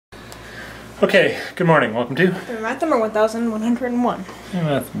Okay, good morning. Welcome to FamilyMath number 1101.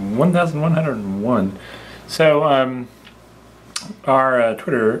 FamilyMath 1101. So, our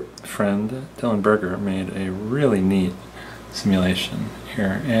Twitter friend Dylan Berger made a really neat simulation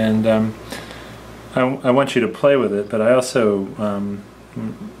here, and I want you to play with it, but I also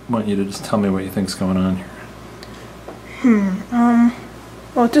want you to just tell me what you think's going on here.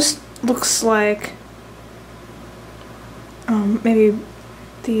 Well, it just looks like maybe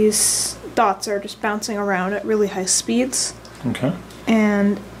these dots are just bouncing around at really high speeds. Okay.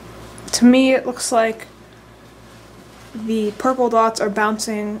 And to me, it looks like the purple dots are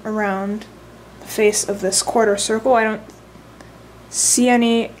bouncing around the face of this quarter circle. I don't see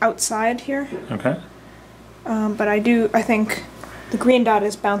any outside here. Okay. But I think the green dot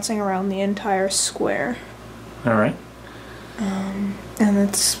is bouncing around the entire square. All right. And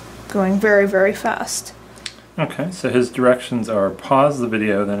it's going very, very fast. Okay, so his directions are pause the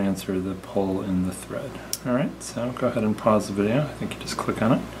video, then answer the poll in the thread. All right, so go ahead and pause the video. I think you just click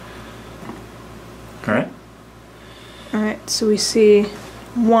on it. All right. All right, so we see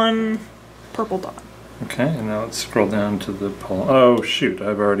one purple dot. Okay, and now let's scroll down to the poll. Oh, shoot,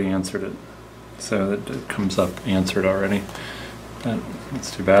 I've already answered it. So it comes up answered already.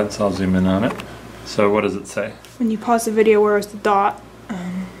 That's too bad, so I'll zoom in on it. So what does it say? When you pause the video, where was the dot?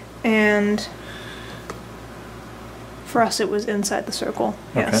 And for us, it was inside the circle.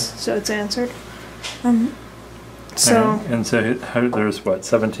 Okay. Yes, so it's answered. And so there's what,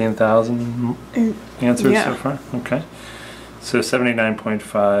 17,000 answers so far? Okay. So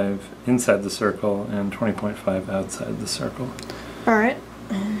 79.5 inside the circle and 20.5 outside the circle. All right.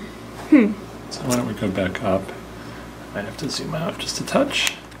 So why don't we go back up? I might have to zoom out just a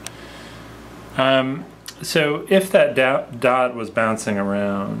touch. So if that dot was bouncing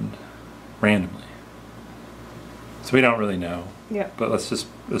around randomly, so we don't really know. Yeah. But let's just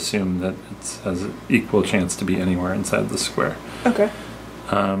assume that it has an equal chance to be anywhere inside the square. Okay.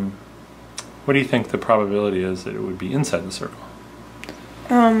 What do you think the probability is that it would be inside the circle?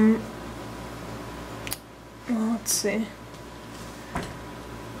 Well, let's see.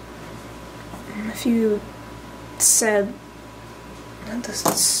 If you said that this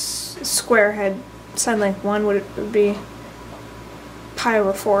square had side length 1, would it be pi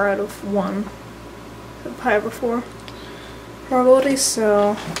over 4 out of 1? Pi over 4 probability,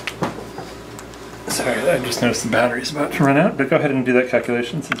 so... Sorry, I just noticed the battery's about to run out, but go ahead and do that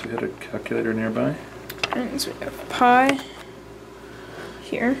calculation since we had a calculator nearby. And so we have pi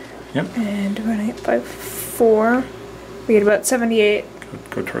here. Yep. And dividing it by 4, we get about 78.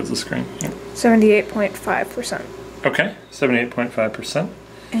 Go towards the screen. Yep. 78.5%. Okay, 78.5%.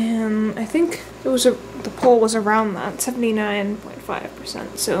 And I think it was the poll was around that,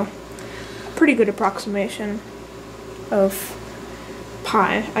 79.5%. So a pretty good approximation of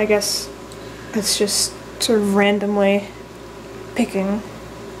pi. I guess it's just sort of randomly picking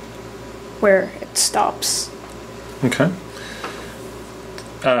where it stops. Okay.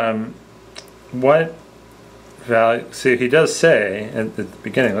 What value? See, he does say at the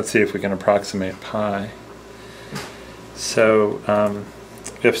beginning. Let's see if we can approximate pi. So,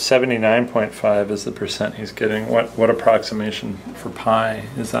 if 79.5 is the percent he's getting, what approximation for pi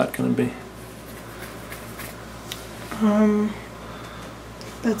is that going to be?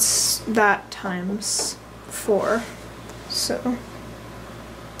 That's that times 4, so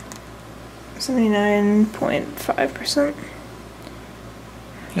 79.5%.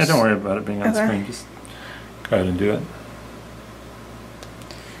 Yeah, don't worry about it being on Okay. screen. Just go ahead and do it.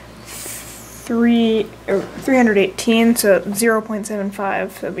 318, so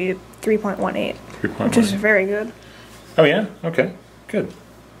 0.75, that'd be 3.18, which is very good. Oh yeah? Okay, good.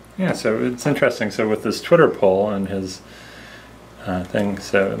 Yeah, so it's interesting. So with this Twitter poll and his thing,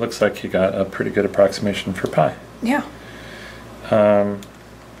 so it looks like he got a pretty good approximation for pi. Yeah.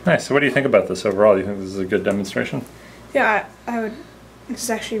 Nice. So what do you think about this overall? Do you think this is a good demonstration? Yeah, this is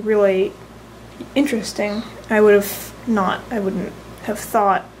actually really interesting. I wouldn't have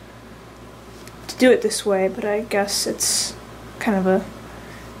thought to do it this way, but I guess it's kind of a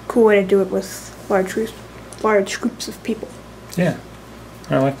cool way to do it with large groups of people. Yeah,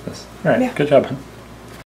 I like this. All right, Yeah. Good job, hun.